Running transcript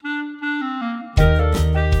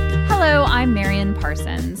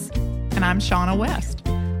Parsons. And I'm Shaunna West.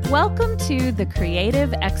 Welcome to the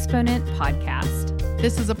Creative Exponent Podcast.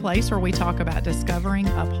 This is a place where we talk about discovering,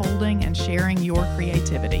 upholding, and sharing your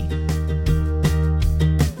creativity.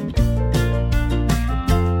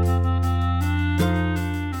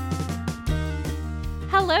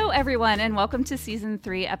 Hello, everyone, and welcome to Season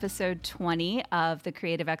 3, Episode 20 of the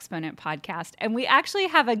Creative Exponent Podcast. And we actually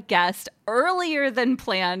have a guest earlier than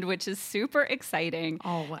planned, which is super exciting.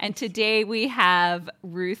 Always. And today we have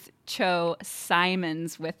Ruth Chou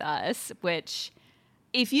Simons with us, which,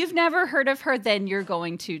 if you've never heard of her, then you're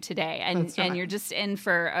going to today. And you're just in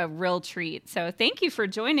for a real treat. So thank you for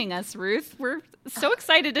joining us, Ruth. We're so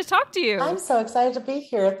excited to talk to you. I'm so excited to be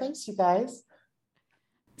here. Thanks, you guys.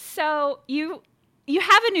 So you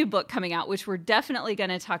have a new book coming out, which we're definitely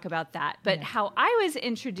going to talk about that. But how I was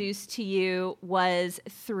introduced to you was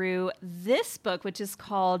through this book, which is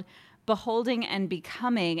called Beholding and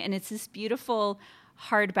Becoming. And it's this beautiful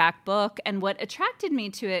hardback book. And what attracted me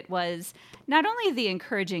to it was not only the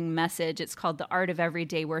encouraging message, it's called The Art of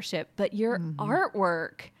Everyday Worship, but your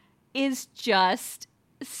artwork is just,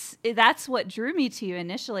 that's what drew me to you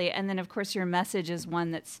initially. And then, of course, your message is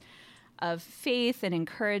one that's of faith and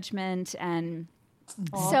encouragement. And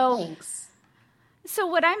Thanks. So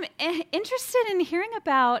what I'm interested in hearing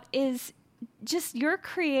about is just your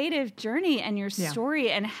creative journey and your story,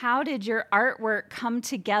 and how did your artwork come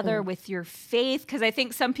together with your faith? Because I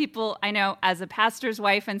think some people, I know as a pastor's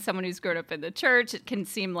wife and someone who's grown up in the church, it can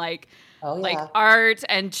seem like art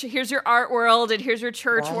and here's your art world and here's your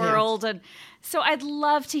church world. And so I'd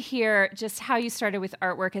love to hear just how you started with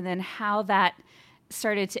artwork and then how that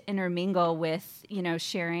started to intermingle with,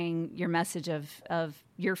 sharing your message of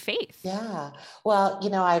your faith. Yeah. Well,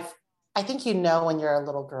 I think when you're a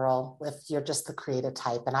little girl, if you're just the creative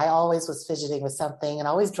type, and I always was fidgeting with something and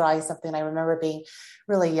always drawing something. I remember being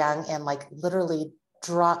really young and literally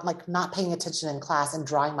not paying attention in class and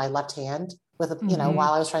drawing my left hand with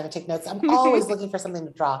while I was trying to take notes. I'm always looking for something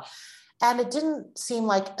to draw. And it didn't seem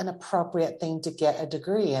like an appropriate thing to get a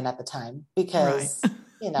degree in at the time because,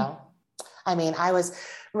 I was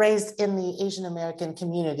raised in the Asian American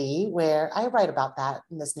community where I write about that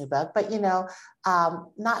in this new book, but,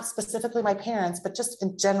 not specifically my parents, but just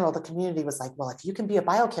in general, the community was like, well, if you can be a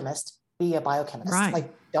biochemist, be a biochemist.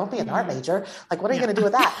 Right. Don't be an art major. What are you going to do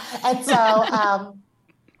with that? And so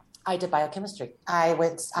I did biochemistry. I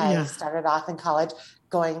started off in college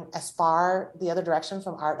going as far the other direction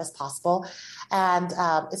from art as possible. And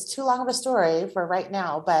it's too long of a story for right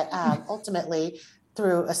now, but ultimately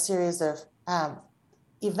through a series of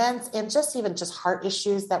events and just heart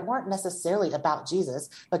issues that weren't necessarily about Jesus,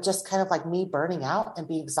 but just kind of like me burning out and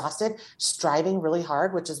being exhausted, striving really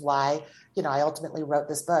hard, which is why, I ultimately wrote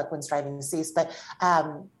this book, When Striving Ceased. But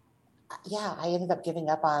I ended up giving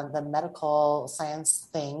up on the medical science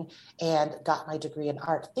thing and got my degree in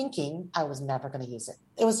art thinking I was never going to use it.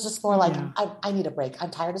 It was just more like, I need a break.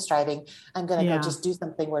 I'm tired of striving. I'm going to go just do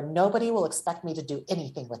something where nobody will expect me to do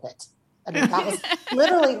anything with it. That was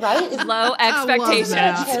literally right. It's low expectations.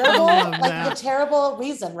 A terrible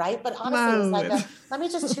reason, right? But honestly, it's let me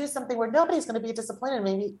just choose something where nobody's going to be disappointed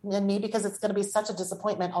in me because it's going to be such a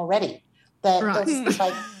disappointment already that it's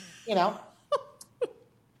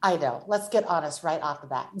I know. Let's get honest right off the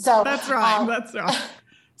bat. So that's right.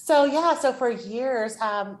 So for years,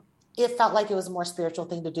 it felt like it was a more spiritual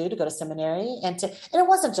thing to do to go to seminary, and it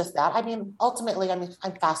wasn't just that. Ultimately, I'm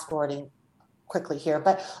fast forwarding quickly here,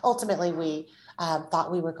 but ultimately we thought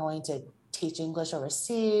we were going to teach English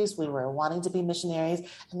overseas. We were wanting to be missionaries,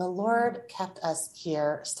 and the Lord kept us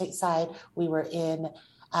here stateside. We were in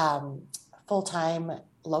full-time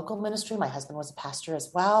local ministry. My husband was a pastor as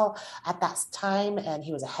well at that time, and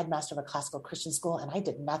he was a headmaster of a classical Christian school, and I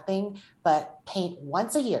did nothing but paint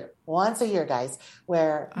once a year, guys,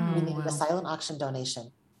 where we needed a silent auction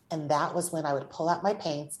donation. And that was when I would pull out my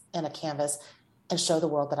paints and a canvas and show the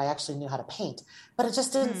world that I actually knew how to paint. But it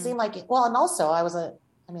just didn't seem like it. Well, and also I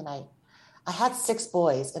had 6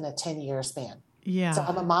 boys in a 10-year span. Yeah. So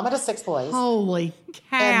I'm a mama to 6 boys. Holy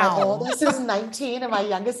cow. And my oldest is 19 and my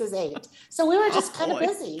youngest is 8. So we were just kind of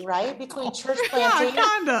busy, right? Between church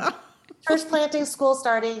planting, school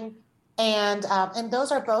starting. And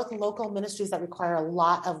those are both local ministries that require a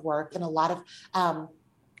lot of work and a lot of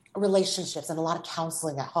relationships and a lot of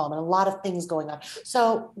counseling at home and a lot of things going on.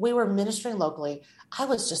 So we were ministering locally. I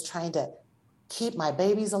was just trying to keep my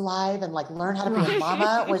babies alive and learn how to be a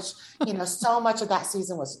mama, which, so much of that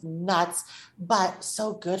season was nuts, but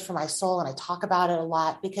so good for my soul. And I talk about it a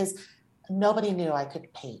lot because nobody knew I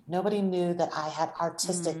could paint. Nobody knew that I had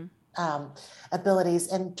artistic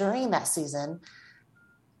abilities. And during that season,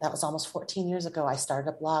 that was almost 14 years ago, I started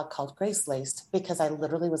a blog called Grace Laced, because I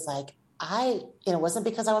literally was like, it wasn't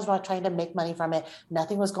because I was trying to make money from it.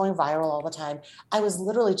 Nothing was going viral all the time. I was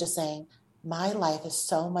literally just saying, my life is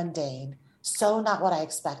so mundane, so not what I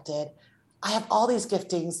expected. I have all these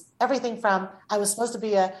giftings, everything from I was supposed to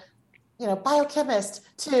be a biochemist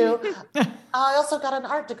to I also got an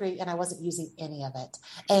art degree, and I wasn't using any of it.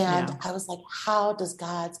 And I was like, how does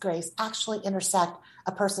God's grace actually intersect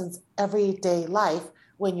a person's everyday life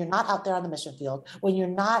when you're not out there on the mission field, when you're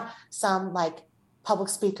not some like public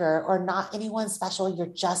speaker or not anyone special, you're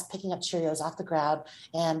just picking up Cheerios off the ground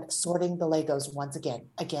and sorting the Legos once again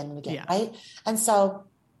and again, right? And so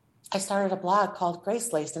I started a blog called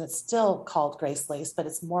Grace Laced, and it's still called Grace Laced, but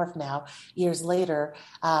it's morphed now years later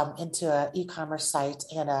into an e-commerce site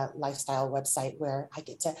and a lifestyle website where I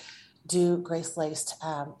get to do Grace Laced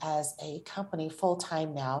as a company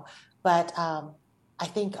full-time now. But I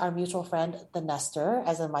think our mutual friend, the Nester,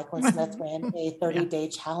 as in Michael and Smith, ran a 30-day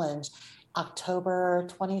challenge October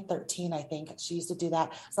 2013, I think. She used to do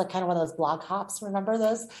that. It's like kind of one of those blog hops. Remember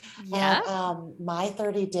those? Yeah. And my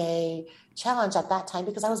 30-day challenge at that time,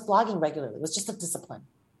 because I was blogging regularly, it was just a discipline.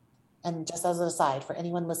 And just as an aside, for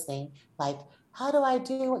anyone listening, like, how do I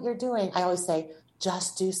do what you're doing? I always say,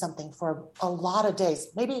 just do something for a lot of days,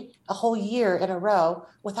 maybe a whole year in a row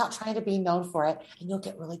without trying to be known for it, and you'll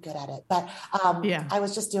get really good at it. But I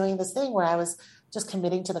was just doing this thing where I was just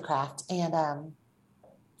committing to the craft. And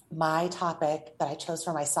my topic that I chose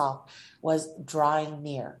for myself was drawing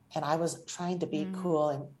near. And I was trying to be cool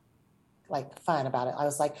and like fun about it. I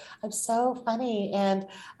was like, I'm so funny and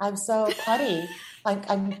I'm so funny. Like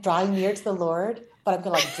I'm drawing near to the Lord, but I'm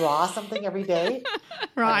going to like draw something every day.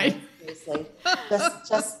 Right. Seriously. This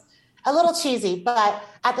just a little cheesy, but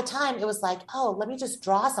at the time it was like, oh, let me just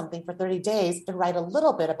draw something for 30 days and write a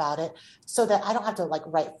little bit about it so that I don't have to like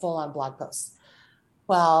write full on blog posts.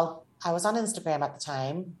 Well, I was on Instagram at the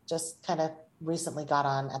time, just kind of recently got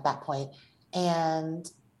on at that point. And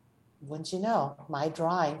wouldn't you know, my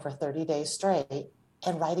drawing for 30 days straight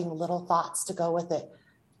and writing little thoughts to go with it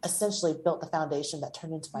essentially built the foundation that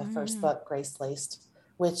turned into my first book, Grace Laced,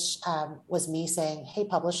 which was me saying, hey,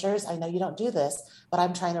 publishers, I know you don't do this, but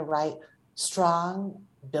I'm trying to write strong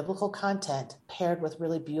biblical content paired with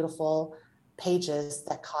really beautiful pages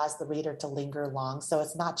that cause the reader to linger long. So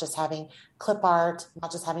it's not just having clip art,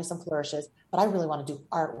 not just having some flourishes, but I really want to do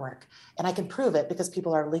artwork. And I can prove it because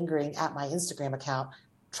people are lingering at my Instagram account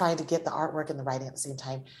trying to get the artwork and the writing at the same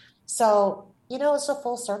time. So, it's a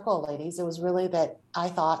full circle, ladies. It was really that I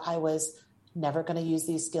thought I was never going to use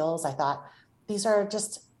these skills. I thought these are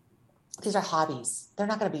hobbies. They're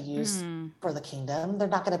not going to be used for the kingdom. They're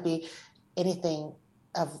not going to be anything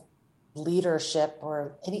of leadership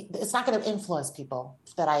or it's not going to influence people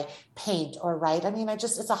that I paint or write. I mean,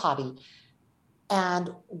 it's a hobby. And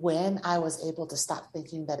when I was able to stop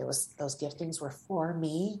thinking that those giftings were for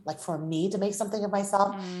me, like for me to make something of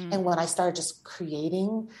myself. And when I started just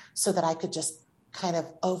creating so that I could just kind of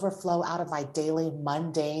overflow out of my daily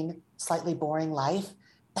mundane, slightly boring life,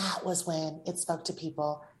 that was when it spoke to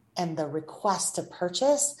people. And the request to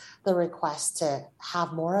purchase, the request to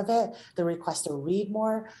have more of it, the request to read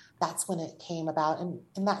more, that's when it came about. And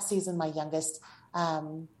in that season, my youngest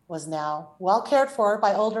was now well cared for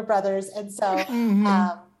by older brothers. And so,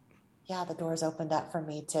 the doors opened up for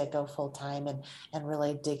me to go full time and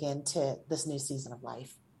really dig into this new season of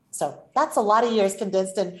life. So that's a lot of years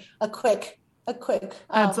condensed in a quick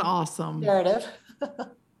that's awesome narrative.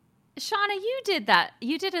 Shaunna, you did that.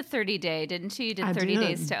 You did a 30-day, didn't you? You did 30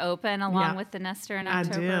 days to open along with the Nester in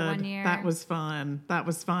October one year. That was fun.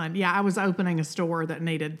 Yeah, I was opening a store that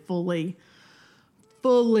needed fully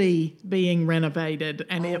being renovated,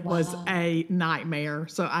 and it was a nightmare.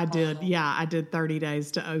 So I did 30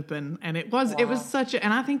 days to open, and it was such a,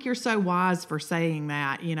 and I think you're so wise for saying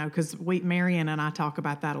that, because Marian and I talk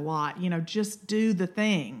about that a lot, just do the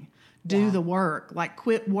thing, do the work, like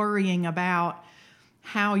quit worrying about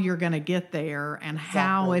how you're going to get there and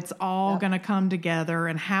how it's all going to come together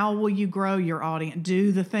and how will you grow your audience.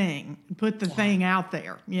 Do the thing, put the thing out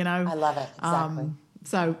there, I love it. Exactly.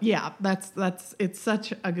 So it's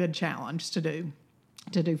such a good challenge to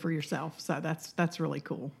do for yourself. So that's really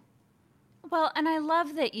cool. Well, and I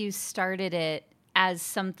love that you started it as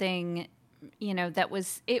something, that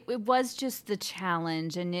was, it was just the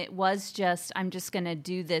challenge, and it was just, I'm just going to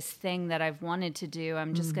do this thing that I've wanted to do.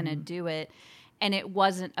 I'm just going to do it. And it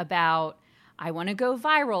wasn't about, I want to go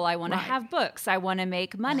viral. I want to Right. have books. I want to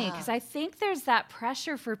make money. Yeah. Because I think there's that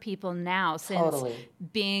pressure for people now since Totally.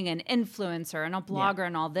 being an influencer and a blogger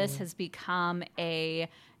and all this has become a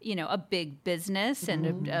big business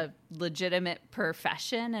and a legitimate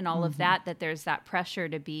profession and all of that there's that pressure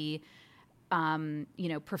to be,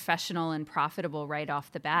 professional and profitable right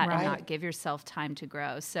off the bat and Right. not give yourself time to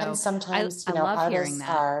grow. So And sometimes, I love hearing artists that.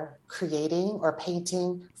 are creating or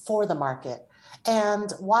painting for the market.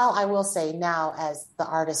 And while I will say now, as the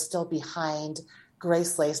artist still behind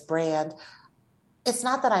Grace Lace brand, it's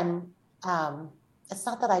not that it's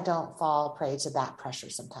not that I don't fall prey to that pressure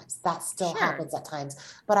sometimes. That still happens at times.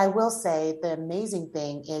 But I will say the amazing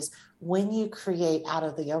thing is when you create out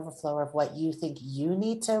of the overflow of what you think you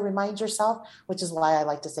need to remind yourself, which is why I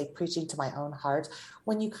like to say preaching to my own heart,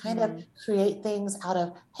 when you kind of create things out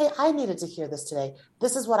of, hey, I needed to hear this today.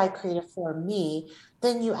 This is what I created for me.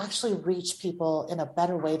 Then you actually reach people in a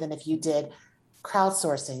better way than if you did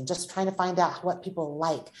crowdsourcing, just trying to find out what people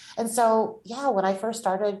like. And so, when I first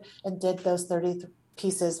started and did those 30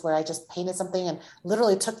 pieces where I just painted something and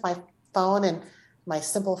literally took my phone and my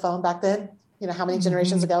simple phone back then, how many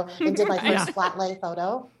generations ago, and did my first flat lay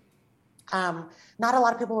photo. Not a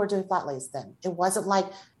lot of people were doing flat lays then. It wasn't like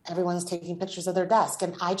everyone was taking pictures of their desk.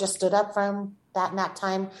 And I just stood up from that nap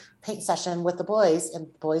time paint session with the boys, and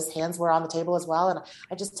the boys' hands were on the table as well. And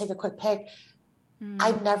I just take a quick pic.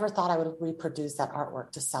 I never thought I would reproduce that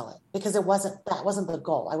artwork to sell it because that wasn't the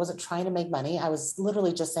goal. I wasn't trying to make money. I was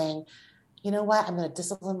literally just saying, you know what? I'm going to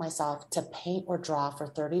discipline myself to paint or draw for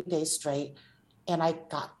 30 days straight. And I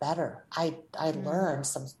got better. I learned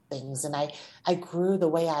some things, and I grew the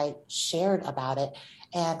way I shared about it.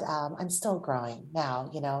 And I'm still growing now,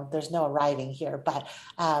 there's no arriving here, but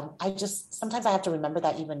sometimes I have to remember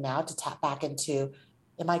that even now to tap back into,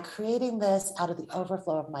 am I creating this out of the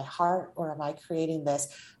overflow of my heart, or am I creating this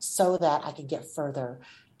so that I can get further?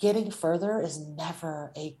 Getting further is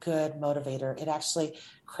never a good motivator. It actually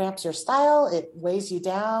cramps your style. It weighs you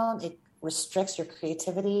down. It restricts your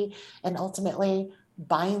creativity and ultimately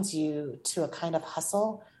binds you to a kind of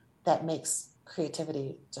hustle that makes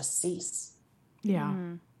creativity just cease. Yeah.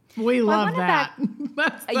 We love that.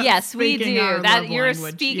 That's yes, we do. That you're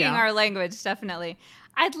language. Speaking our language, definitely.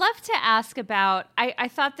 I'd love to ask about, I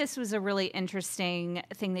thought this was a really interesting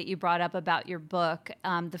thing that you brought up about your book,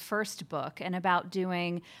 the first book, and about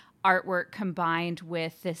doing artwork combined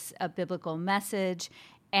with a biblical message,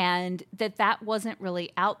 and that wasn't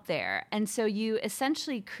really out there. And so you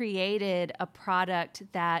essentially created a product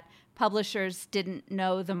that publishers didn't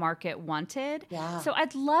know the market wanted. Yeah. So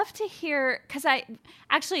I'd love to hear, because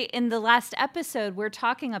in the last episode, we're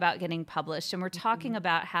talking about getting published, and we're talking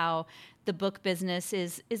about how the book business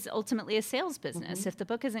is ultimately a sales business. If the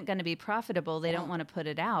book isn't going to be profitable, they don't want to put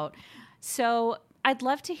it out. So I'd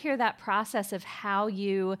love to hear that process of how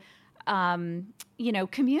you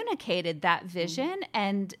communicated that vision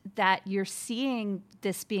and that you're seeing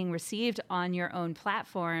this being received on your own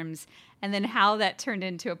platforms, and then how that turned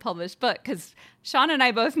into a published book. Because Shaunna and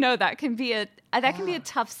I both know that can be a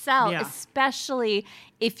tough sell, especially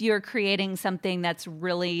if you're creating something that's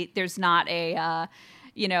really, there's not a,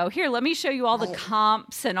 here, let me show you all the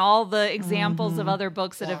comps and all the examples of other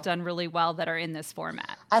books that have done really well that are in this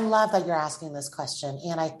format. I love that you're asking this question.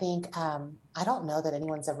 And I think, I don't know that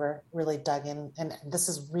anyone's ever really dug in, and this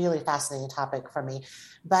is really fascinating topic for me.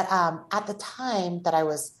 But at the time that I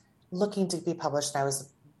was looking to be published, and I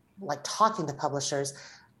was like talking to publishers,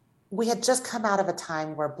 we had just come out of a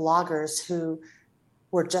time where bloggers who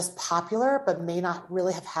were just popular, but may not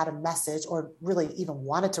really have had a message or really even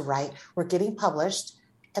wanted to write, were getting published,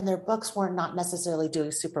 and their books were not necessarily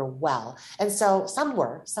doing super well. And so some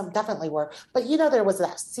definitely were. But there was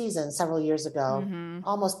that season several years ago,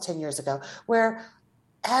 almost 10 years ago, where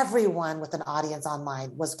everyone with an audience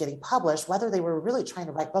online was getting published, whether they were really trying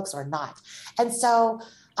to write books or not. And so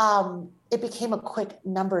it became a quick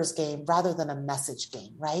numbers game rather than a message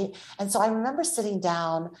game, right? And so I remember sitting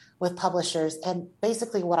down with publishers, and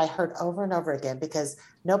basically what I heard over and over again, because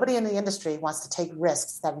nobody in the industry wants to take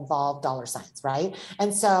risks that involve dollar signs, right?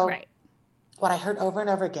 And so what I heard over and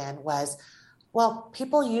over again was, well,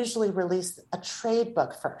 people usually release a trade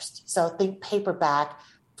book first. So think paperback,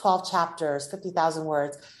 12 chapters, 50,000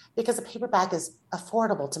 words, because a paperback is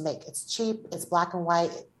affordable to make. It's cheap, it's black and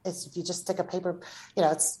white. It's, if you just stick a paper,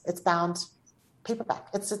 it's bound paperback.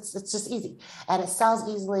 It's just easy, and it sells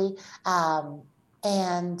easily.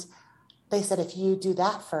 And they said, if you do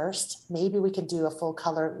that first, maybe we can do a full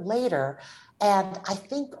color later. And I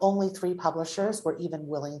think only 3 publishers were even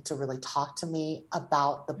willing to really talk to me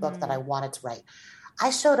about the book that I wanted to write. I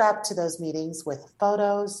showed up to those meetings with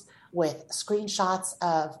photos, with screenshots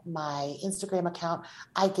of my Instagram account.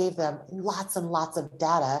 I gave them lots and lots of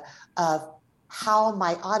data of how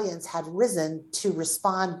my audience had risen to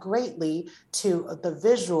respond greatly to the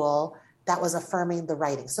visual that was affirming the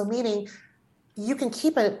writing. So meaning you can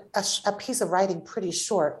keep a piece of writing pretty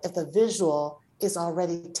short if the visual is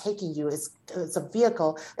already taking you. It's a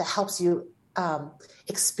vehicle that helps you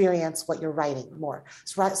experience what you're writing more.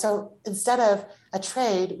 So instead of a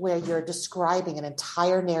trade where you're describing an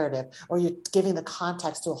entire narrative or you're giving the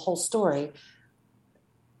context to a whole story,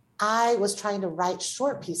 I was trying to write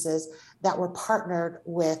short pieces that were partnered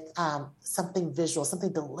with something visual,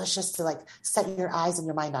 something delicious to like set your eyes and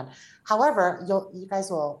your mind on. However, you guys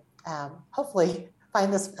will hopefully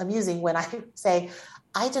find this amusing when I say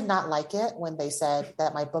I did not like it when they said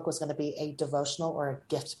that my book was going to be a devotional or a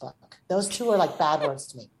gift book. Those two are like bad words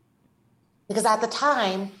to me. Because at the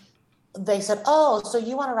time, they said, oh, so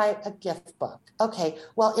you want to write a gift book. Okay,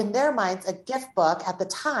 well, in their minds, a gift book at the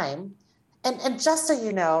time, and just so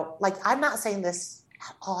you know, like I'm not saying this,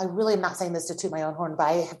 I really am not saying this to toot my own horn, but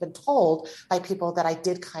I have been told by people that I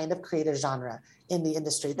did kind of create a genre in the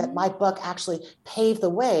industry, that my book actually paved the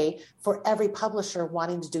way for every publisher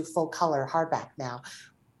wanting to do full color hardback now,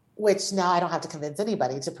 which now I don't have to convince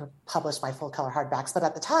anybody to publish my full color hardbacks. But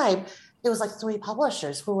at the time, it was like 3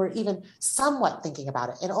 publishers who were even somewhat thinking about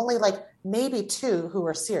it, and only like maybe 2 who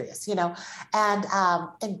were serious, you know,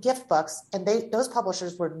 and gift books. And those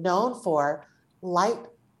publishers were known for light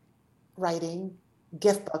writing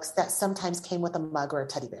gift books that sometimes came with a mug or a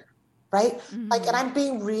teddy bear, right? Mm-hmm. Like, and I'm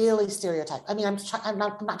being really stereotyped. I mean, I'm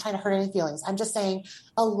not trying to hurt any feelings. I'm just saying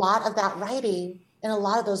a lot of that writing and a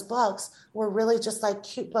lot of those books were really just like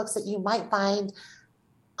cute books that you might find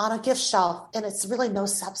on a gift shelf, and it's really no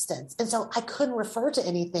substance. And so I couldn't refer to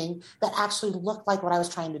anything that actually looked like what I was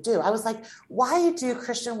trying to do. I was like, why do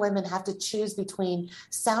Christian women have to choose between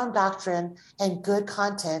sound doctrine and good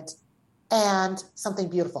content and something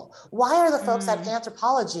beautiful? Why are the folks at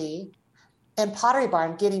Anthropology and Pottery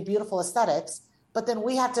Barn getting beautiful aesthetics, but then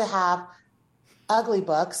we have to have ugly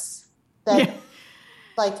books that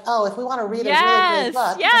like, oh, if we want to read a really great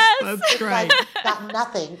book, that's great. Like, got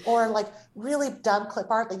nothing, or like really dumb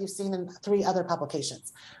clip art that you've seen in 3 other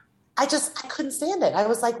publications. I couldn't stand it. I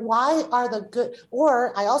was like, why are the good,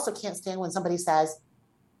 or I also can't stand when somebody says,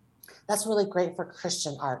 that's really great for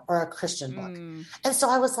Christian art or a Christian book. And so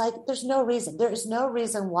I was like, there's no reason. There is no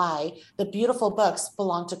reason why the beautiful books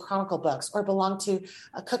belong to Chronicle Books or belong to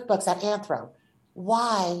cookbooks at Anthro.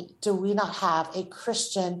 Why do we not have a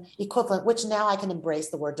Christian equivalent, which now I can embrace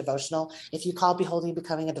the word devotional. If you call Beholding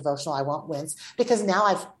Becoming a devotional, I won't wince, because now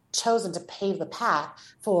I've chosen to pave the path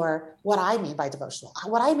for what I mean by devotional.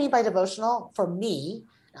 What I mean by devotional for me,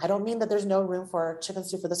 I don't mean that there's no room for chicken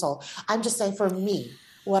soup for the soul. I'm just saying for me,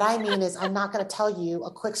 what I mean is I'm not going to tell you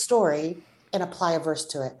a quick story and apply a verse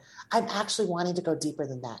to it. I'm actually wanting to go deeper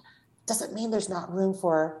than that. Doesn't mean there's not room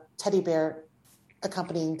for teddy bear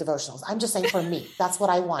accompanying devotionals. I'm just saying for me, that's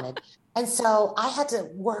what I wanted. And so I had to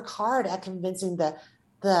work hard at convincing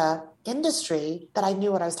the industry that I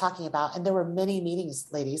knew what I was talking about. And there were many meetings,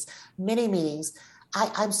 ladies, many meetings. I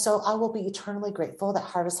will be eternally grateful that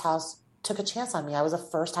Harvest House took a chance on me. I was a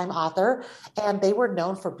first-time author, and they were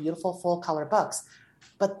known for beautiful full color books,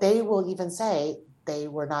 but they will even say they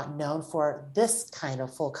were not known for this kind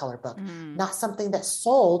of full color book, not something that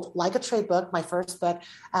sold like a trade book. My first book,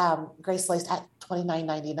 Grace Laced at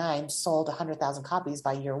 $29.99, sold 100,000 copies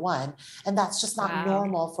by year 1. And that's just not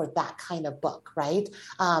normal for that kind of book, right?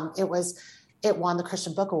 It won the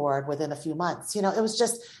Christian Book Award within a few months. You know, there's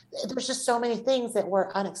just so many things that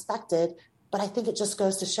were unexpected, but I think it just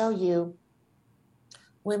goes to show you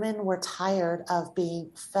women were tired of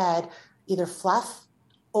being fed either fluff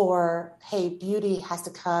or, hey, beauty has to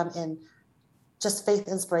come in just faith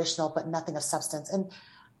inspirational, but nothing of substance. And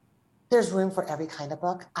there's room for every kind of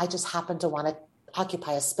book. I just happen to want to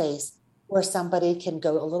occupy a space where somebody can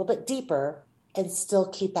go a little bit deeper and still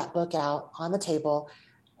keep that book out on the table,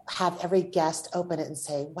 have every guest open it and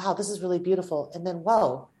say, wow, this is really beautiful. And then,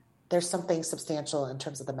 whoa, there's something substantial in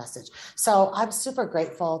terms of the message. So I'm super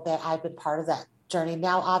grateful that I've been part of that journey.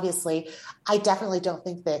 Now, obviously, I definitely don't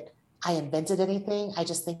think that I invented anything. I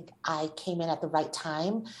just think I came in at the right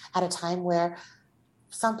time, at a time where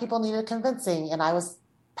some people needed convincing, and I was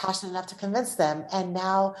passionate enough to convince them. And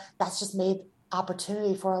now that's just made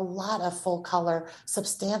opportunity for a lot of full color,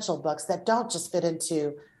 substantial books that don't just fit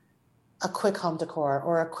into a quick home decor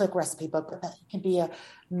or a quick recipe book, but that can be a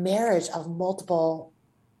marriage of multiple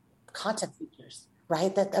content features,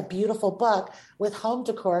 right? That a beautiful book with home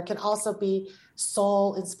decor can also be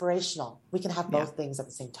soul inspirational. We can have both things at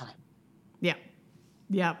the same time.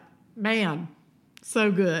 Yeah. Man,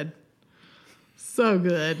 so good. So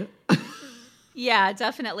good. Yeah,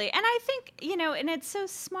 definitely. And I think, and it's so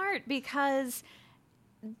smart because,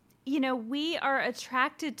 we are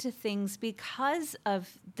attracted to things because of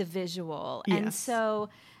the visual. Yes. And so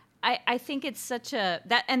I think it's such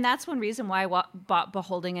and that's one reason why I bought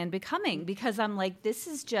Beholding and Becoming, because I'm like, this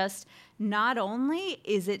is just, not only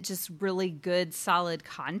is it just really good, solid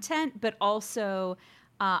content, but also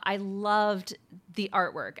I loved the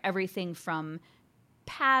artwork, everything from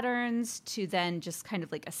patterns to then just kind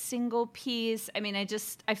of like a single piece. I mean,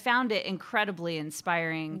 I found it incredibly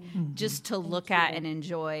inspiring just to look at and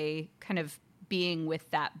enjoy kind of being with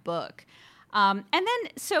that book. And then,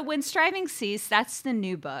 so When Striving Cease, that's the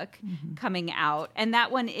new book coming out. And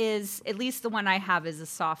that one is, at least the one I have, is a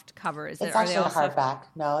soft cover. Is it's actually a hardback.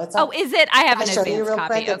 No, it's a, is it? I have an I'll show advanced you real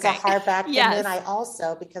copy. quick. It's a hardback. Yes. And then I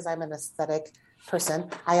also, because I'm an aesthetic person,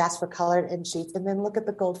 I asked for colored in sheets. And then look at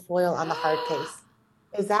the gold foil on the hard case.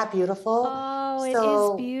 Is that beautiful? Oh, it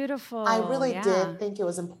is beautiful. I really did think it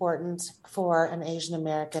was important for an Asian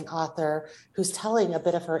American author who's telling a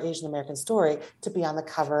bit of her Asian American story to be on the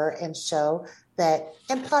cover and show that.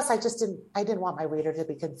 And plus, I didn't want my reader to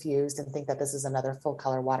be confused and think that this is another full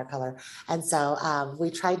color watercolor. And so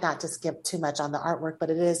we tried not to skip too much on the artwork, but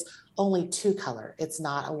it is only 2 color. It's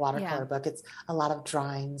not a watercolor book. It's a lot of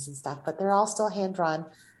drawings and stuff, but they're all still hand drawn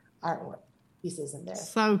artwork pieces in there.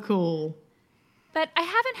 So cool. But I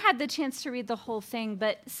haven't had the chance to read the whole thing,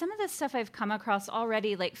 but some of the stuff I've come across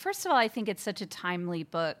already, like, first of all, I think it's such a timely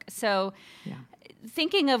book. So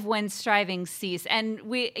thinking of When Striving Cease, and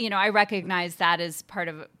I recognize that as part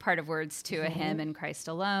of Words to a Hymn in Christ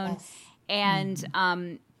Alone. Yes.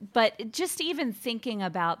 And, but just even thinking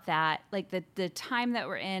about that, like the time that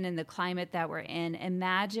we're in and the climate that we're in,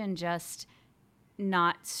 imagine just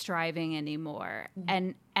not striving anymore.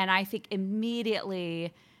 And I think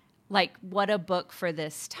immediately, like, what a book for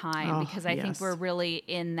this time, because I think we're really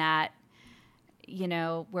in that,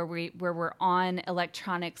 where we're on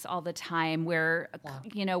electronics all the time, where,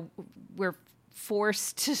 we're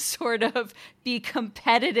forced to sort of be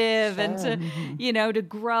competitive and to, to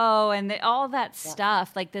grow and all that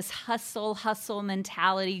stuff, like this hustle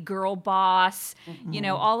mentality, girl boss,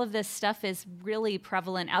 all of this stuff is really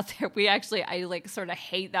prevalent out there. I like sort of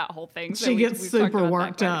hate that whole thing. So she gets super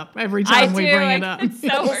worked up every time we bring it up.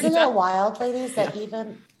 Isn't it wild, ladies, that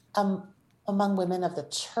even among women of the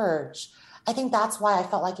church, I think that's why I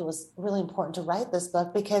felt like it was really important to write this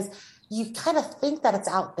book, because you kind of think that it's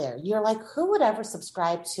out there. You're like, who would ever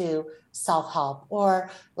subscribe to self-help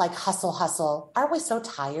or like hustle? Aren't we so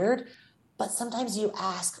tired? But sometimes you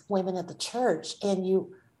ask women at the church and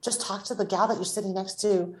you just talk to the gal that you're sitting next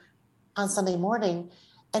to on Sunday morning,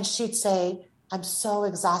 and she'd say, I'm so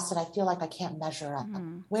exhausted. I feel like I can't measure up.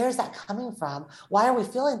 Where is that coming from? Why are we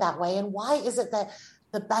feeling that way? And why is it that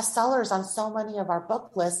the bestsellers on so many of our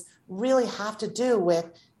book lists really have to do with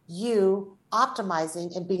you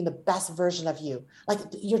optimizing and being the best version of you? Like,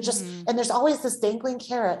 you're just, and there's always this dangling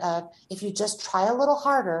carrot of, if you just try a little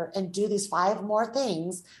harder and do these 5 more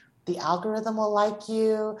things, the algorithm will like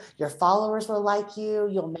you, your followers will like you,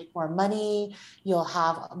 you'll make more money, you'll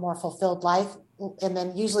have a more fulfilled life. And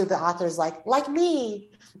then usually the author's like me,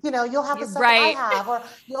 you'll have the stuff that I have, or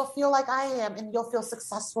you'll feel like I am, and you'll feel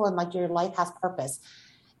successful and like your life has purpose.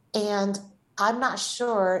 And I'm not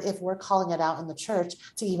sure if we're calling it out in the church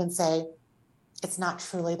to even say it's not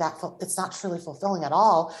truly fulfilling at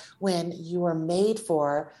all when you are made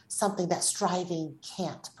for something that striving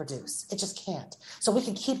can't produce. It just can't. So we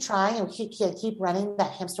can keep trying and we can keep running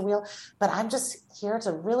that hamster wheel. But I'm just here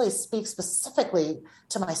to really speak specifically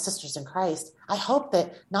to my sisters in Christ. I hope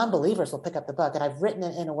that non-believers will pick up the book, and I've written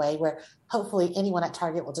it in a way where hopefully anyone at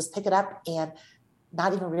Target will just pick it up and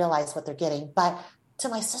not even realize what they're getting. But to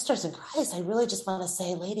my sisters in Christ, I really just want to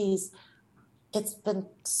say, ladies, it's been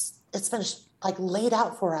like laid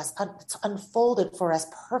out for us. It's unfolded for us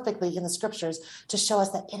perfectly in the scriptures to show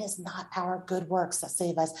us that it is not our good works that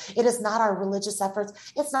save us. It is not our religious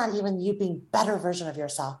efforts. It's not even you being better version of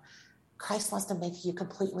yourself. Christ wants to make you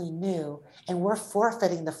completely new. And we're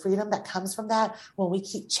forfeiting the freedom that comes from that when we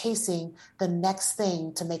keep chasing the next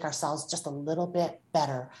thing to make ourselves just a little bit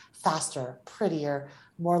better, faster, prettier,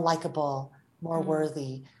 more likable, more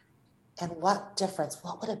worthy. And what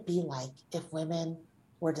would it be like if women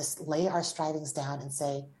were to lay our strivings down and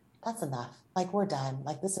say, that's enough. Like, we're done.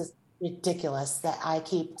 Like, this is ridiculous that I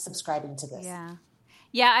keep subscribing to this.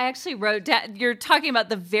 Yeah, I actually wrote down, you're talking about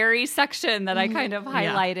the very section that I kind of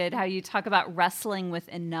highlighted, how you talk about wrestling with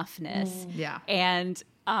enoughness. And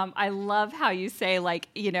I love how you say, like,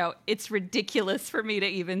 it's ridiculous for me to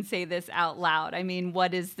even say this out loud. I mean,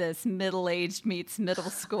 what is this? Middle-aged meets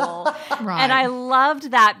middle school. And I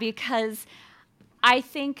loved that because I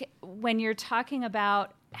think when you're talking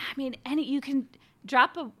about, you can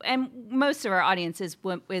drop and most of our audience is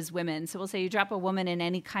women. So we'll say you drop a woman in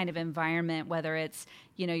any kind of environment, whether it's,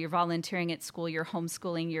 you're volunteering at school, you're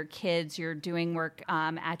homeschooling your kids, you're doing work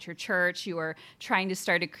at your church, you are trying to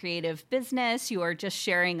start a creative business, you are just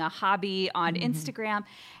sharing a hobby on Instagram,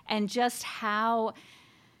 and just how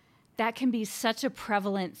that can be such a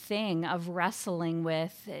prevalent thing of wrestling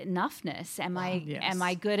with enoughness. Am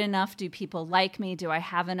I good enough? Do people like me? Do I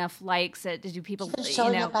have enough likes? Do people, even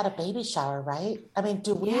showing up at a baby shower, right? I mean,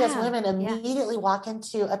 do we as women immediately walk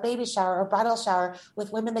into a baby shower or bridal shower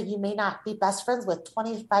with women that you may not be best friends with,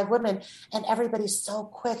 25 women, and everybody's so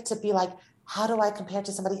quick to be like, how do I compare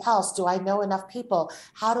to somebody else? Do I know enough people?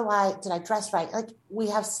 Did I dress right? Like, we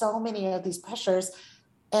have so many of these pressures.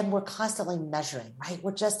 And we're constantly measuring, right?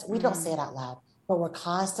 We don't say it out loud, but we're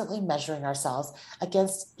constantly measuring ourselves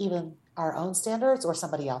against even our own standards or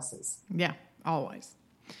somebody else's. Yeah, always.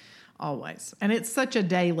 Always. And it's such a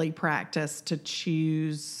daily practice to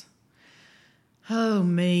choose. Oh,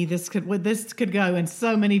 this could go in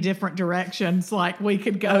so many different directions. Like, we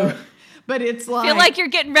could go, but it's like, I feel like you're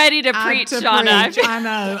getting ready to preach, Shaunna. I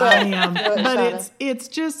know, I am. But it's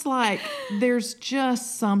just like, there's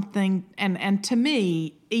just something, and to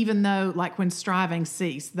me, even though, like, when striving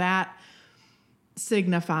cease, that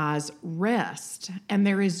signifies rest. And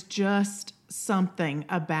there is just something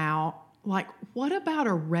about, like, what about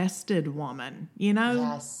a rested woman?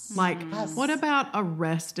 Yes. Like, what about a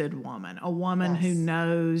rested woman? A woman who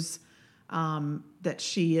knows that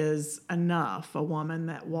she is enough, a woman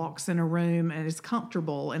that walks in a room and is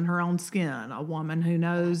comfortable in her own skin, a woman who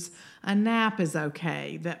knows a nap is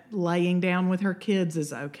okay, that laying down with her kids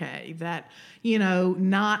is okay, that,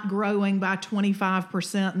 not growing by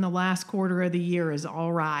 25% in the last quarter of the year is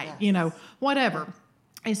all right, whatever.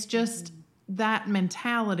 It's just that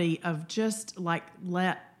mentality of just like,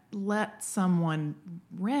 let someone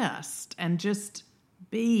rest and just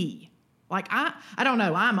be. Like, I don't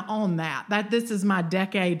know, I'm on that. This is my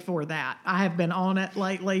decade for that. I have been on it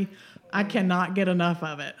lately. I cannot get enough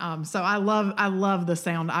of it. So I love the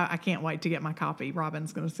sound. I can't wait to get my copy.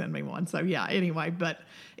 Robin's going to send me one. So yeah, anyway, but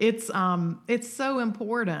it's so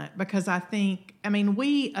important because I think,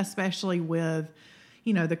 we, especially with,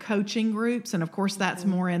 the coaching groups, and of course that's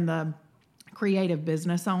more in the creative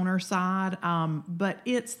business owner side. But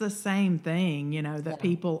it's the same thing, that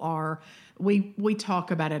people are, we talk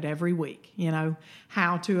about it every week,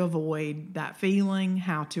 how to avoid that feeling,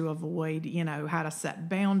 how to avoid, how to set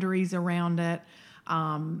boundaries around it,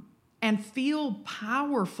 and feel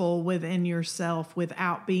powerful within yourself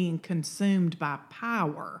without being consumed by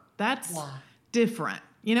power. That's different.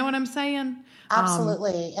 You know what I'm saying?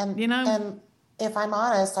 Absolutely. And if I'm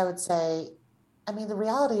honest, I would say, the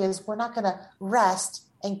reality is we're not going to rest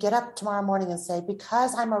and get up tomorrow morning and say,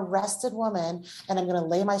 because I'm a rested woman and I'm going to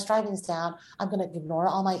lay my strivings down, I'm going to ignore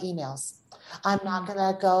all my emails. I'm not going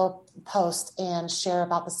to go post and share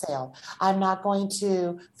about the sale. I'm not going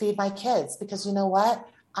to feed my kids because you know what?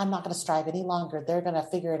 I'm not going to strive any longer. They're going to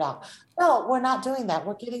figure it out. No, we're not doing that.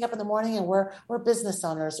 We're getting up in the morning and we're business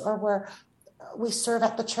owners, or we serve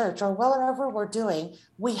at the church, or whatever we're doing.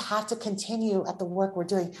 We have to continue at the work we're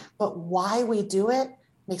doing, but why we do it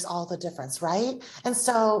makes all the difference, right? And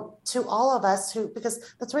so to all of us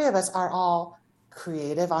because the three of us are all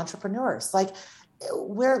creative entrepreneurs, like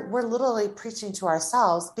we're literally preaching to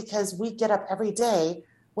ourselves because we get up every day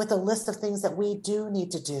with a list of things that we do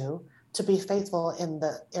need to do to be faithful in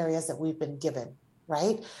the areas that we've been given,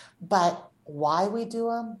 right? But why we do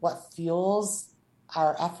them, what fuels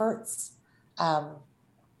our efforts. I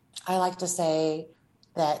like to say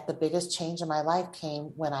that the biggest change in my life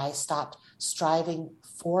came when I stopped striving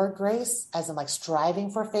for grace, as in like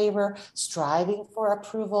striving for favor, striving for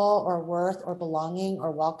approval or worth or belonging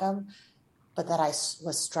or welcome, but that I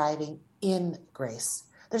was striving in grace.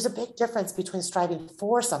 There's a big difference between striving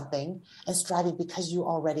for something and striving because you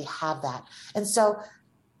already have that. And so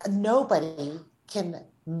nobody can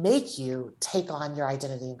make you take on your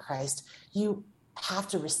identity in Christ. You have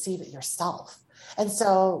to receive it yourself. And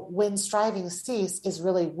so when striving cease is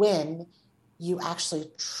really when you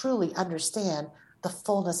actually truly understand the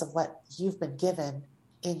fullness of what you've been given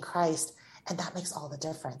in Christ. And that makes all the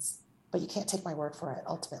difference. But you can't take my word for it.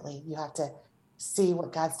 Ultimately, you have to see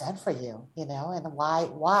what God's done for you, and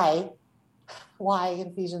why in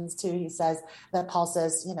Ephesians 2, he says that Paul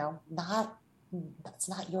says, that's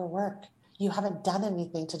not your work. You haven't done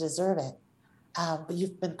anything to deserve it. But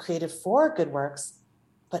you've been created for good works,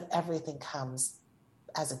 but everything comes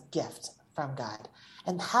as a gift from God.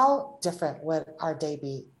 And how different would our day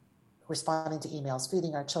be responding to emails,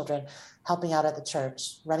 feeding our children, helping out at the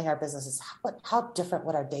church, running our businesses. How different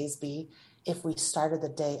would our days be if we started the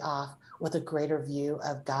day off with a greater view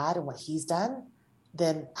of God and what he's done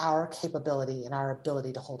than our capability and our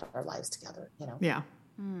ability to hold our lives together, you know? Yeah.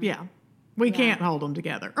 Yeah. We can't hold them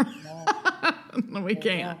together. No. We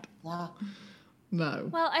can't. Yeah. No.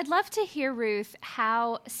 Well, I'd love to hear, Ruth,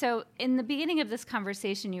 so in the beginning of this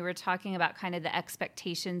conversation, you were talking about kind of the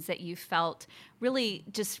expectations that you felt really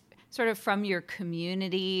just sort of from your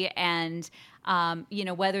community and,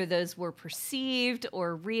 whether those were perceived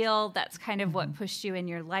or real. That's kind of what pushed you in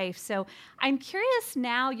your life. So I'm curious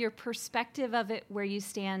now your perspective of it where you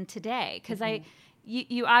stand today, because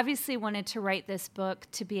you obviously wanted to write this book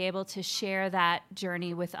to be able to share that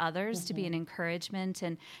journey with others, to be an encouragement.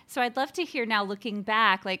 And so I'd love to hear now, looking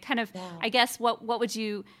back, like kind of, I guess, what would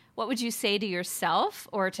you say to yourself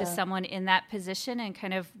or to someone in that position, and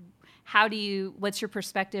kind of what's your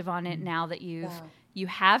perspective on it now that you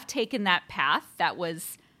have taken that path that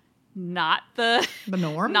was not the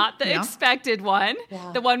norm, not the expected one,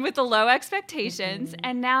 the one with the low expectations.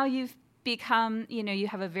 And now you've become, you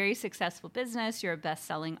have a very successful business. You're a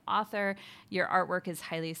best-selling author. Your artwork is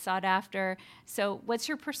highly sought after. So what's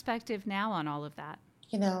your perspective now on all of that?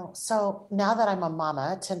 So now that I'm a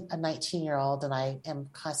mama to a 19-year-old and I am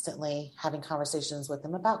constantly having conversations with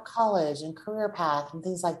them about college and career path and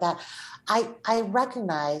things like that, I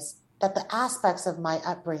recognize that the aspects of my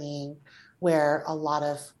upbringing where a lot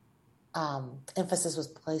of emphasis was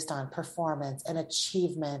placed on performance and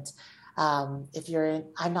achievement. I'm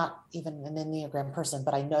not even an Enneagram person,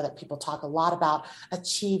 but I know that people talk a lot about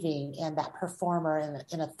achieving and that performer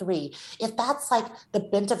in a 3. If that's like the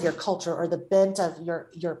bent of your culture or the bent of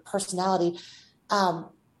your personality,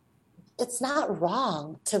 it's not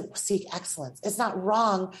wrong to seek excellence. It's not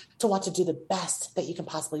wrong to want to do the best that you can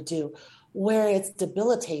possibly do. Where it's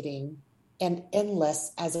debilitating and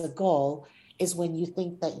endless as a goal is when you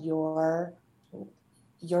think that you're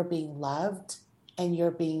being loved and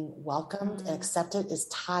you're being welcomed and accepted is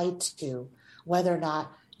tied to whether or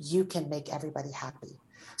not you can make everybody happy.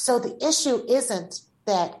 So the issue isn't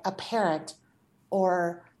that a parent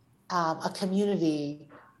or a community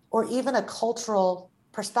or even a cultural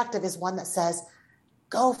perspective is one that says,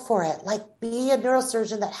 go for it. Like, be a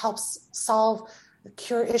neurosurgeon that helps solve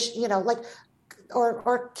cure issue,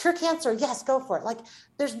 or cure cancer. Yes, go for it. Like,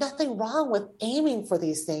 there's nothing wrong with aiming for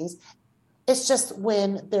these things. It's just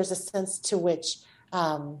when there's a sense to which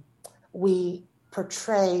we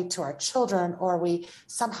portray to our children, or we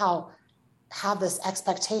somehow have this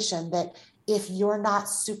expectation that if you're not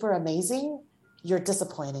super amazing, you're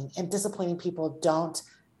disappointing, and disappointing people don't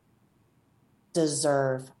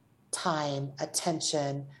deserve time,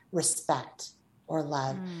 attention, respect, or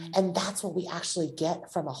love. And that's what we actually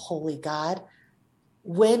get from a holy God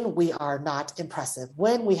when we are not impressive,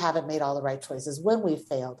 when we haven't made all the right choices, when we've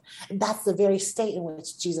failed. And that's the very state in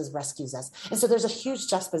which Jesus rescues us. And so there's a huge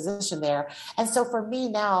juxtaposition there. And so for me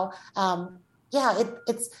now,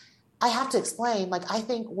 it's I have to explain, like, I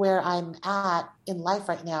think where I'm at in life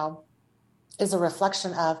right now is a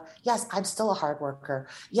reflection of, yes, I'm still a hard worker.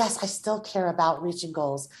 Yes, I still care about reaching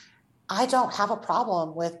goals. I don't have a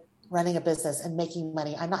problem with running a business and making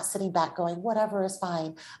money. I'm not sitting back going, whatever is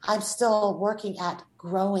fine. I'm still working at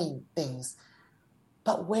growing things.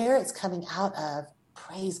 But where it's coming out of,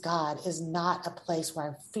 praise God, is not a place where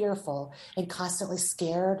I'm fearful and constantly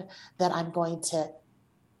scared that I'm going to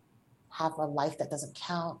have a life that doesn't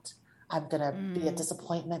count. I'm going to be a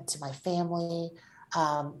disappointment to my family.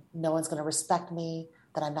 No one's going to respect me,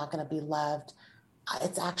 that I'm not going to be loved.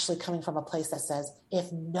 It's actually coming from a place that says, if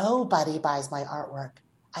nobody buys my artwork,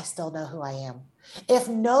 I still know who I am. If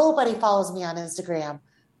nobody follows me on Instagram,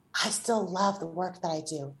 I still love the work that I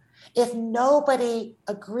do. If nobody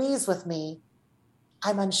agrees with me,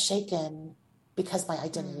 I'm unshaken because my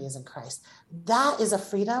identity is in Christ. That is a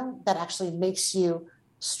freedom that actually makes you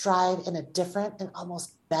strive in a different and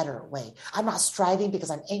almost better way. I'm not striving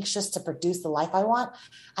because I'm anxious to produce the life I want.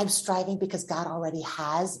 I'm striving because God already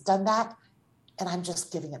has done that, and I'm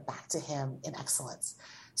just giving it back to him in excellence.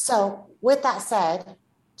 So with that said,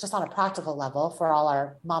 just on a practical level for all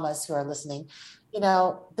our mamas who are listening,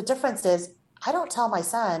 the difference is I don't tell my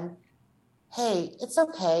son, hey, it's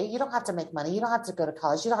okay. You don't have to make money. You don't have to go to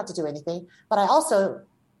college. You don't have to do anything. But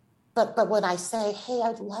but when I say, hey,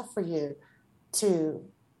 I'd love for you to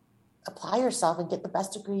apply yourself and get the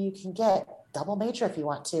best degree you can get, double major if you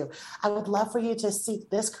want to. I would love for you to seek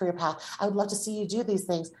this career path. I would love to see you do these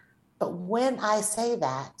things. But when I say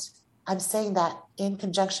that, I'm saying that in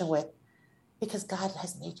conjunction with, because God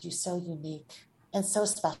has made you so unique and so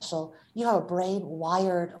special. You have a brain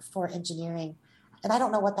wired for engineering. And I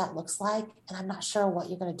don't know what that looks like. And I'm not sure what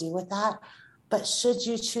you're going to do with that. But should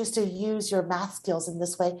you choose to use your math skills in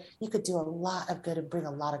this way, you could do a lot of good and bring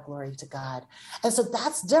a lot of glory to God. And so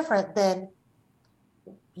that's different than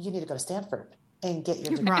you need to go to Stanford and get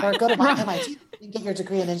your degree, or go to MIT and get your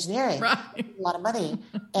degree in engineering, a lot of money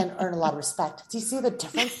and earn a lot of respect. Do you see the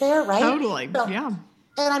difference there, right? Totally, so, yeah.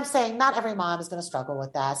 And I'm saying not every mom is going to struggle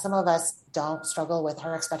with that. Some of us don't struggle with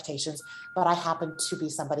her expectations, but I happen to be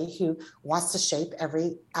somebody who wants to shape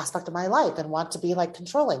every aspect of my life and want to be like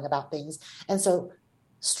controlling about things. And so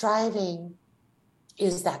striving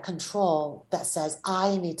is that control that says,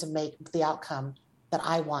 I need to make the outcome that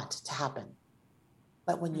I want to happen.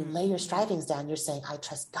 But when you lay your strivings down, you're saying, I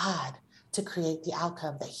trust God to create the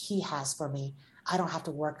outcome that he has for me. I don't have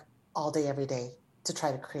to work all day, every day to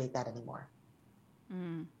try to create that anymore.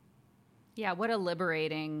 Yeah, what a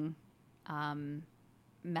liberating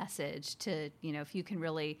message to, if you can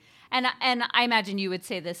really, and I imagine you would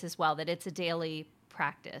say this as well, that it's a daily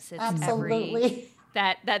practice. It's Absolutely.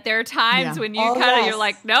 That there are times when you you're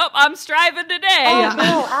like, nope, I'm striving today. Oh,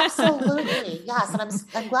 no, absolutely. Yes. And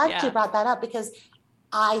I'm glad you brought that up, because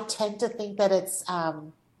I tend to think that it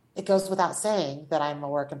goes without saying that I'm a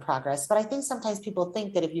work in progress. But I think sometimes people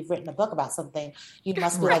think that if you've written a book about something, you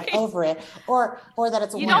must be like over it, or that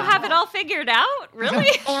it's you don't have it all figured out, really.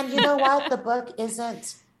 And you know what? The book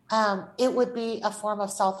isn't. It would be a form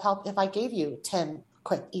of self-help if I gave you 10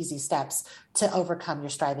 quick, easy steps to overcome your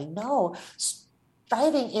striving. No,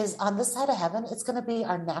 striving is on this side of heaven. It's going to be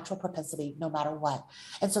our natural propensity, no matter what.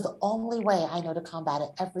 And so the only way I know to combat it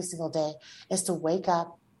every single day is to wake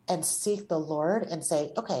up and seek the Lord and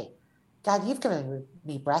say, okay, God, you've given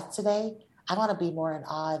me breath today. I want to be more in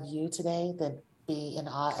awe of you today than be in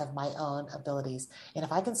awe of my own abilities. And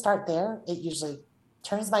if I can start there, it usually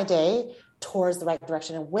turns my day towards the right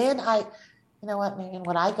direction. And when you know what, Marian,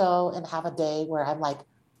 when I go and have a day where I'm like,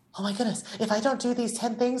 oh my goodness, if I don't do these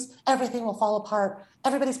 10 things, everything will fall apart.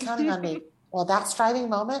 Everybody's counting on me. Well, that striving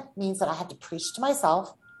moment means that I have to preach to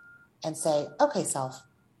myself and say, okay, self,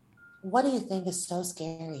 what do you think is so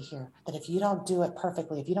scary here? That if you don't do it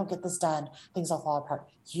perfectly, if you don't get this done, things will fall apart.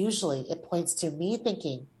 Usually it points to me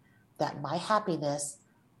thinking that my happiness,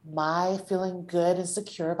 my feeling good and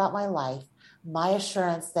secure about my life, my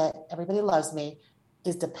assurance that everybody loves me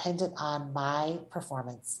is dependent on my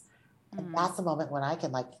performance. And that's the moment when I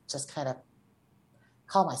can just kind of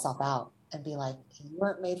call myself out and be like, you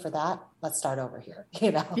weren't made for that. Let's start over here.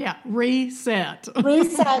 Yeah. Reset.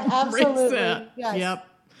 Absolutely. Reset. Yes. Yep.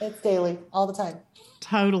 It's daily, all the time.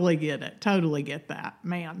 Totally get it. Totally get that,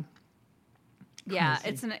 man. Yeah,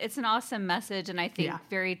 Crazy. it's an awesome message, and I think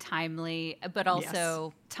very timely, but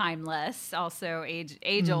also timeless, also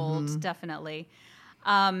age old, definitely.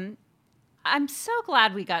 I'm so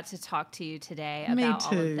glad we got to talk to you today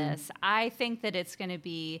about all of this. I think that it's going to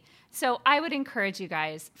be, so I would encourage you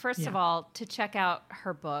guys, first of all, to check out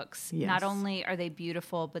her books. Yes. Not only are they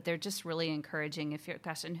beautiful, but they're just really encouraging. If you're,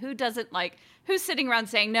 gosh, and who's sitting around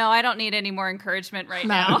saying, no, I don't need any more encouragement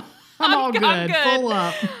now. I'm all good. Full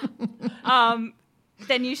up.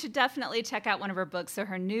 Then you should definitely check out one of her books. So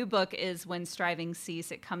her new book is When Striving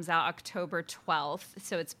Cease. It comes out October 12th.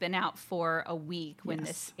 So it's been out for a week when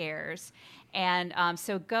this airs. And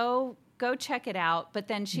so go check it out. But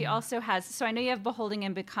then she also has, so I know you have Beholding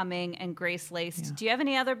and Becoming and Grace Laced. Yeah. Do you have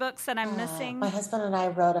any other books that I'm missing? My husband and I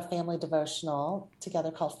wrote a family devotional together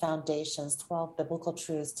called Foundations, 12 Biblical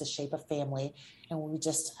Truths to Shape a Family. And we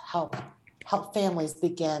just help families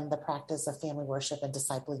begin the practice of family worship and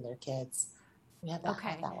discipling their kids. We have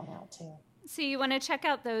that one out too. So you want to check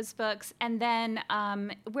out those books, and then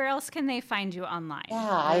where else can they find you online?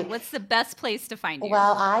 Yeah, what's the best place to find you?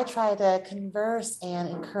 Well, I try to converse and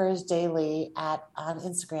encourage daily on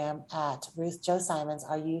Instagram at Ruth Chou Simons,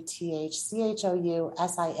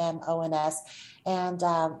 RuthChouSimons, and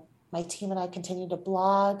my team and I continue to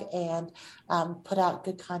blog and put out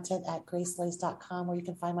good content at gracelace.com, where you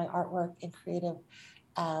can find my artwork and creative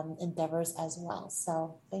endeavors as well.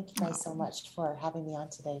 So thank you guys so much for having me on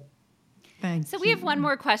today. Thanks. So we have one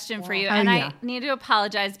more question for you, and I need to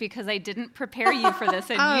apologize because I didn't prepare you for this,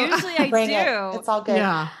 and usually I do. It's all good.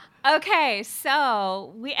 Yeah. Okay,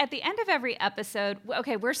 so we at the end of every episode,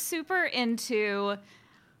 we're super into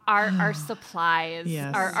our supplies,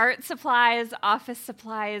 our art supplies, office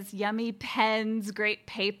supplies, yummy pens, great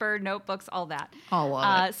paper, notebooks, all that. All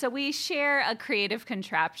of it. So we share a creative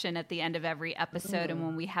contraption at the end of every episode, and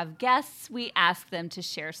when we have guests, we ask them to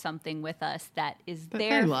share something with us that is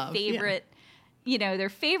their favorite, their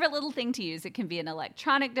favorite little thing to use. It can be an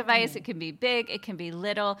electronic device, it can be big, it can be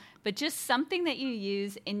little, but just something that you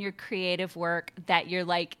use in your creative work that you're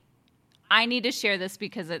like, I need to share this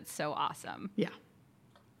because it's so awesome. Yeah.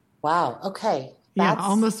 Wow. Okay. Yeah,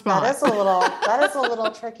 on the spot. That is a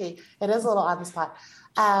little tricky. It is a little on the spot.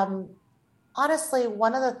 Honestly,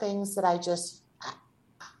 one of the things that I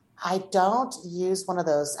don't use one of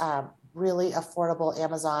those really affordable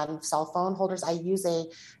Amazon cell phone holders. I use a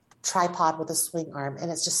tripod with a swing arm,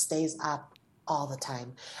 and it just stays up all the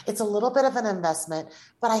time. It's a little bit of an investment,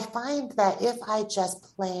 but I find that if I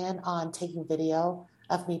just plan on taking video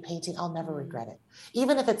of me painting, I'll never regret it.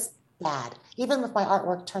 Even if it's bad, even if my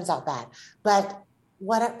artwork turns out bad, but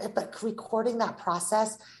recording that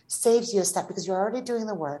process saves you a step because you're already doing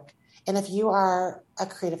the work. And if you are a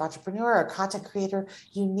creative entrepreneur or a content creator,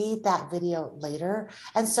 you need that video later.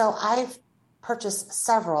 And so I've purchased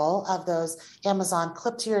several of those Amazon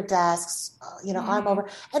clip to your desks, arm over,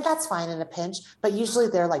 and that's fine in a pinch, but usually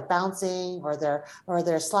they're like bouncing or they're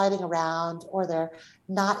sliding around or they're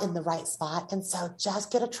not in the right spot. And so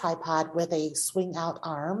just get a tripod with a swing out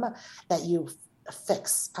arm that you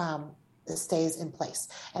fix, that stays in place.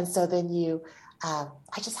 And so then I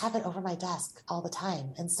just have it over my desk all the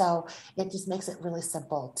time. And so it just makes it really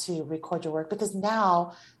simple to record your work, because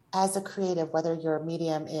now as a creative, whether your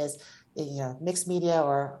medium is, mixed media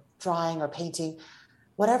or drawing or painting,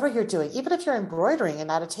 whatever you're doing, even if you're embroidering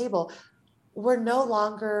and at a table, we're no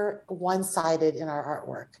longer one-sided in our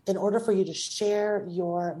artwork. In order for you to share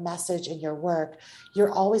your message and your work,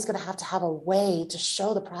 you're always going to have a way to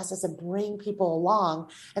show the process and bring people along.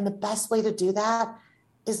 And the best way to do that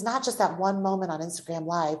is not just that one moment on Instagram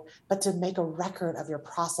Live, but to make a record of your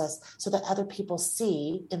process so that other people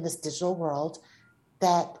see in this digital world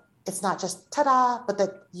that it's not just ta-da, but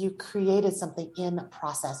that you created something in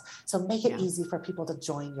process. So make it easy for people to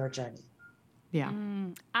join your journey. Yeah.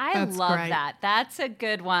 I love great. that. That's a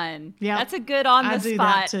good one. Yeah. That's a good on the I spot. do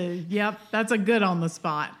that too. Yep. That's a good on the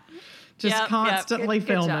spot. Just constantly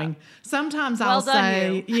filming. Sometimes I'll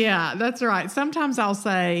say, yeah, that's right. Sometimes I'll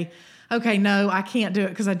say, okay, no, I can't do it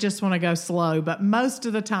because I just want to go slow. But most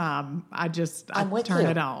of the time, I turn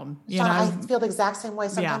it on. Shaunna, I feel the exact same way.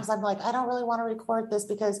 Sometimes I'm like, I don't really want to record this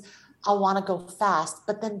because I want to go fast.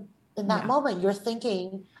 But then in that moment, you're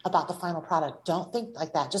thinking about the final product. Don't think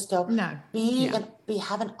like that. Just go,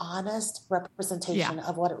 have an honest representation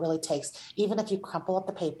of what it really takes, even if you crumple up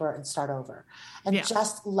the paper and start over. And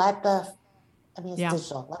just let it's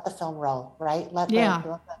digital. Let the film roll, right?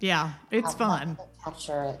 It's fun.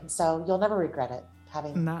 Capture it. And so you'll never regret it,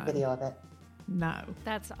 having video of it. No.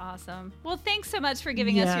 That's awesome. Well, thanks so much for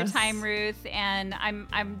giving us your time, Ruth. And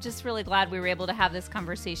I'm just really glad we were able to have this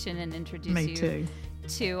conversation and introduce you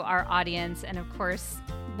to our audience. And of course,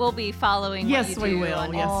 we'll be following what you do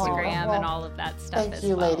on Instagram and all of that stuff. Thank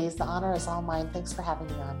you, ladies. The honor is all mine. Thanks for having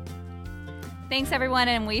me on. Thanks, everyone.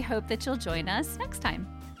 And we hope that you'll join us next time.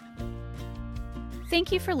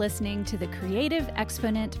 Thank you for listening to the Creative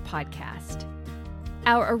Exponent podcast.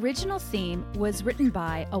 Our original theme was written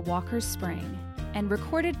by A Walker's Spring and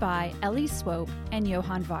recorded by Ellie Swope and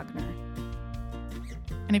Johann Wagner.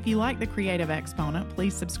 And if you like The Creative Exponent,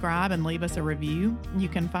 please subscribe and leave us a review. You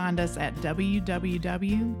can find us at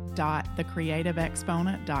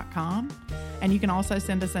www.thecreativeexponent.com. And you can also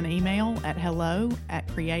send us an email at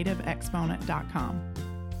hello@creativeexponent.com.